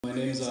My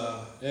names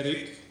are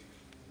Eric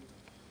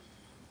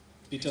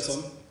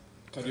Peterson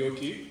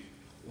Karaoke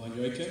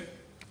Wanyoike.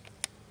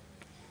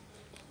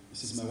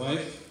 This is my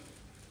wife,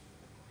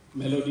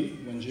 Melody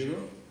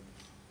Wanjiro.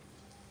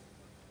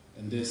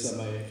 And these are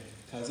my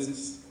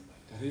cousins,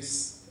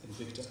 Caris and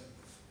Victor.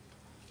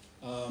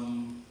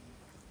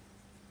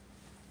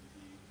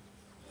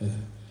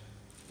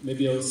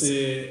 Maybe I'll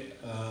say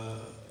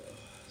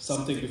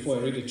something before I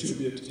read a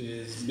tribute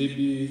is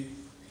maybe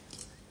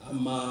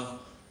I'm a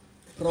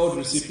proud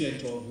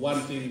recipient of one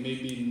thing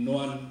maybe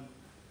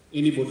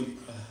anybody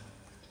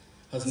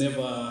has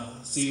never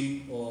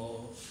seen,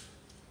 or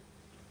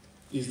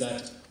is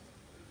that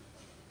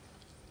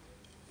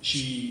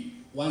she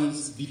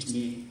once beat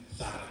me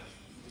thoroughly.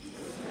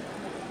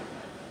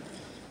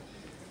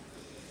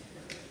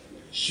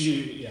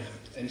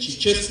 And she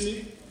chased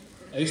me.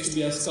 I used to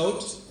be a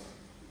scout,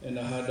 and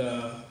I had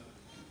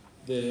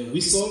the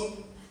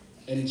whistle,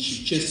 and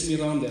she chased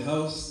me around the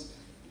house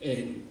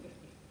and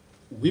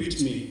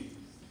whipped me.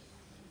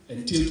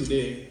 Until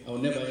today, I'll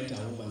never enter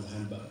a woman's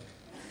handbag.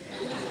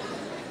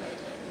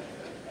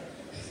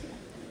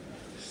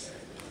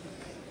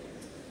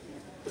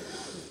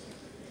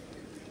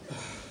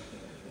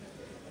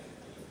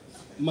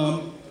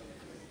 Mom,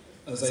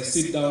 as I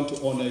sit down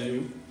to honor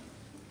you,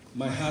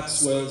 my heart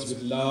swells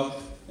with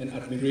love and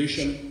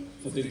admiration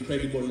for the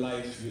incredible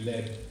life you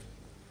led.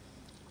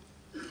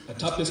 A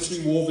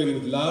tapestry woven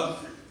with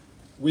love,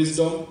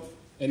 wisdom,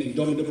 and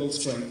indomitable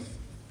strength.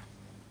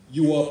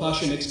 You were a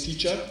passionate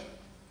teacher,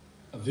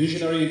 a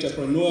visionary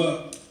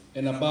entrepreneur,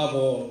 and above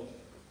all,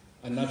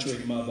 a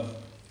nurturing mother.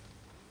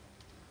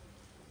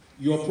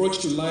 Your approach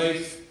to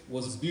life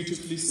was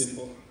beautifully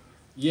simple,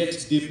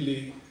 yet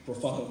deeply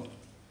profound.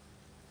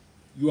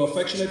 You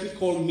affectionately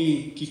called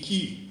me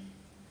Kiki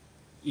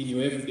in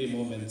your everyday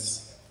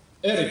moments.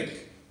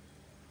 Eric,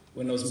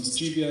 when I was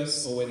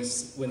mischievous or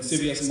when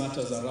serious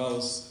matters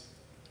arose,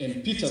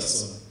 and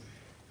Peterson,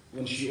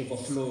 when she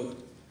overflowed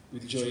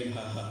with joy in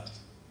her heart.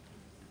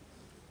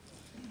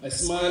 I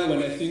smile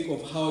when I think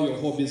of how your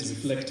hobbies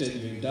reflected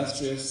your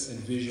industrious and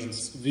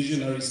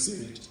visionary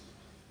spirit.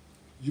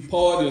 You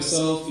poured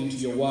yourself into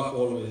your work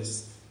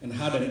always and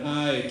had an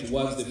eye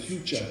towards the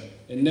future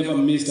and never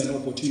missed an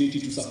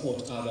opportunity to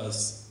support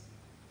others.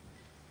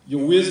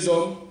 Your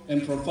wisdom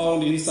and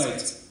profound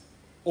insights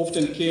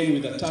often came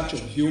with a touch of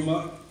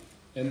humor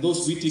and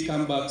those witty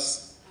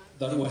comebacks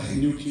that were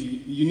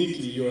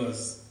uniquely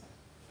yours.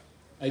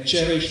 I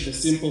cherish the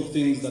simple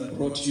things that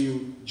brought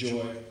you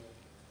joy.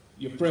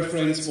 Your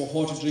preference for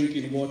hot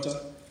drinking water,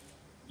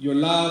 your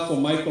love for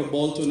Michael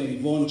Bolton and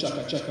Yvonne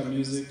Chaka Chaka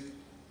music,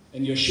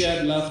 and your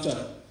shared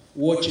laughter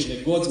watching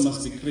The Gods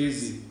Must Be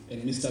Crazy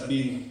and Mr.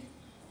 Bean.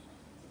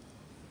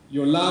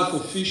 Your love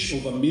for fish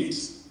over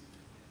meat,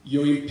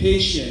 your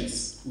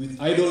impatience with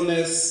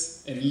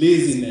idleness and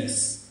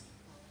laziness,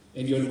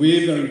 and your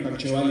unwavering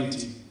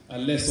punctuality are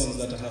lessons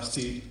that have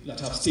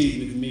stayed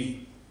with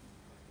me.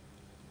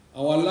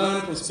 Our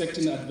land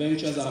prospecting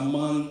adventures are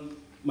among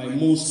my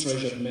most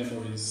treasured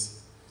memories.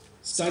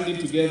 Standing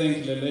together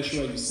in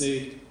Kileleshwa, you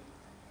said,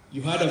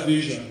 you had a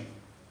vision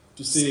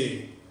to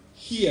say,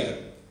 here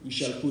we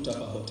shall put up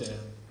a hotel.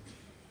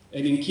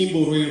 And in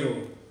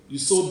Kimborero, you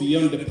saw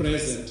beyond the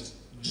present,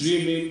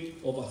 dreaming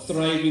of a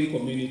thriving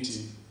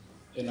community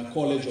and a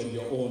college of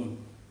your own.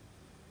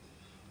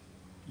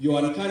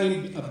 Your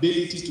uncanny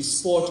ability to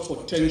spot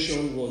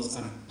potential was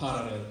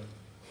unparalleled.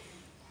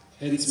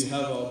 Hence we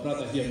have our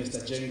brother here,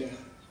 Mr. Jenga,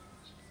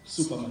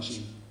 super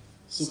machine.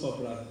 Super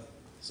brother,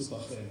 super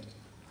friend.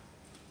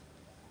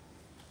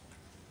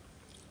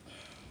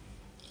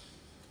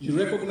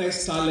 You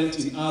recognize talent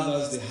in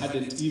others they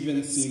hadn't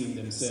even seen in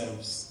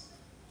themselves.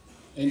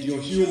 And your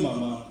humor,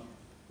 Mom,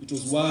 it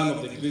was one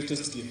of the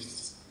greatest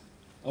gifts.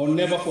 I will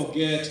never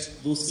forget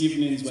those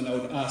evenings when I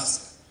would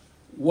ask,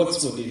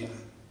 what's for dinner?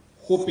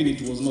 Hoping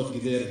it was not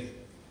githeri.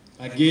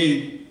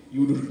 Again,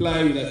 you would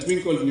reply with a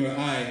twinkle in your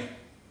eye,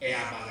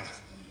 Eabaga,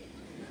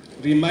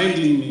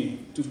 reminding me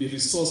to be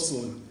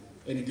resourceful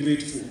and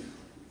grateful.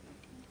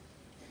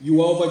 You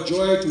were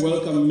overjoyed to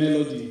welcome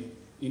Melody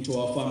into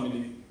our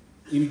family,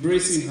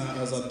 embracing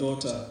her as a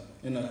daughter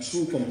and a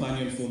true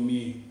companion for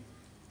me.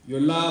 Your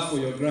love for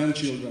your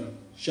grandchildren,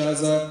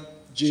 Shaza,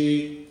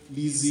 Jay,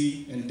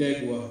 Lizzie, and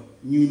Degwa,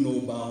 knew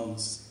no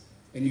bounds,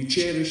 and you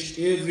cherished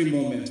every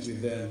moment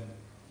with them.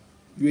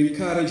 You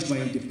encouraged my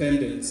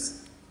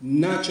independence,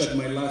 nurtured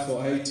my love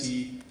for IT,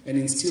 and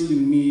instilled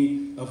in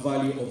me a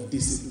value of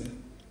discipline.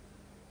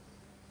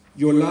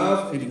 Your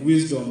love and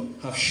wisdom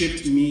have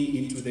shaped me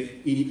in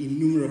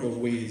innumerable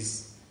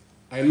ways.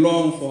 I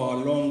long for our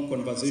long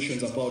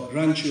conversations about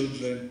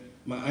grandchildren,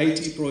 my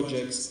IT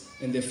projects,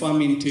 and the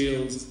farming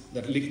tales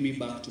that link me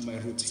back to my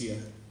roots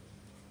here.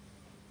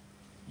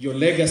 Your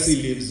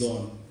legacy lives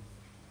on,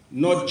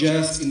 not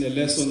just in the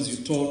lessons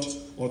you taught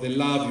or the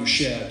love you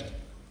shared,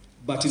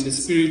 but in the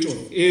spirit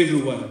of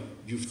everyone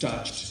you've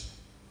touched.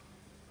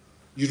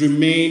 You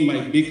remain my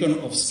beacon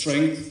of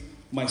strength,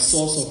 my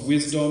source of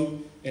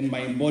wisdom, and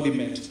my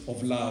embodiment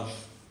of love.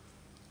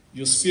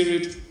 Your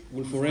spirit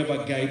will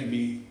forever guide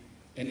me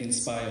and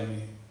inspire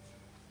me.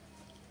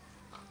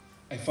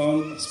 I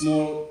found a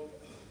small,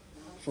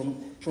 from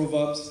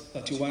Proverbs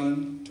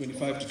 31,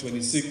 25 to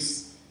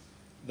 26,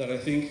 that I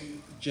think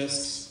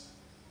just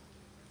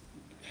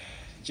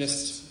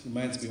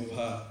reminds me of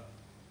her.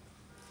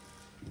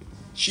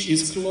 She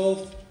is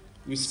clothed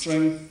with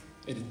strength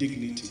and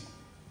dignity.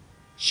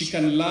 She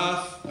can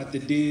laugh at the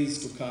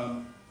days to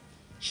come.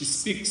 She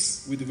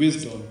speaks with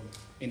wisdom,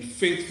 and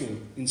faithful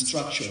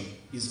instruction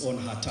is on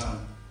her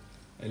tongue.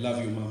 I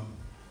love you, Mom.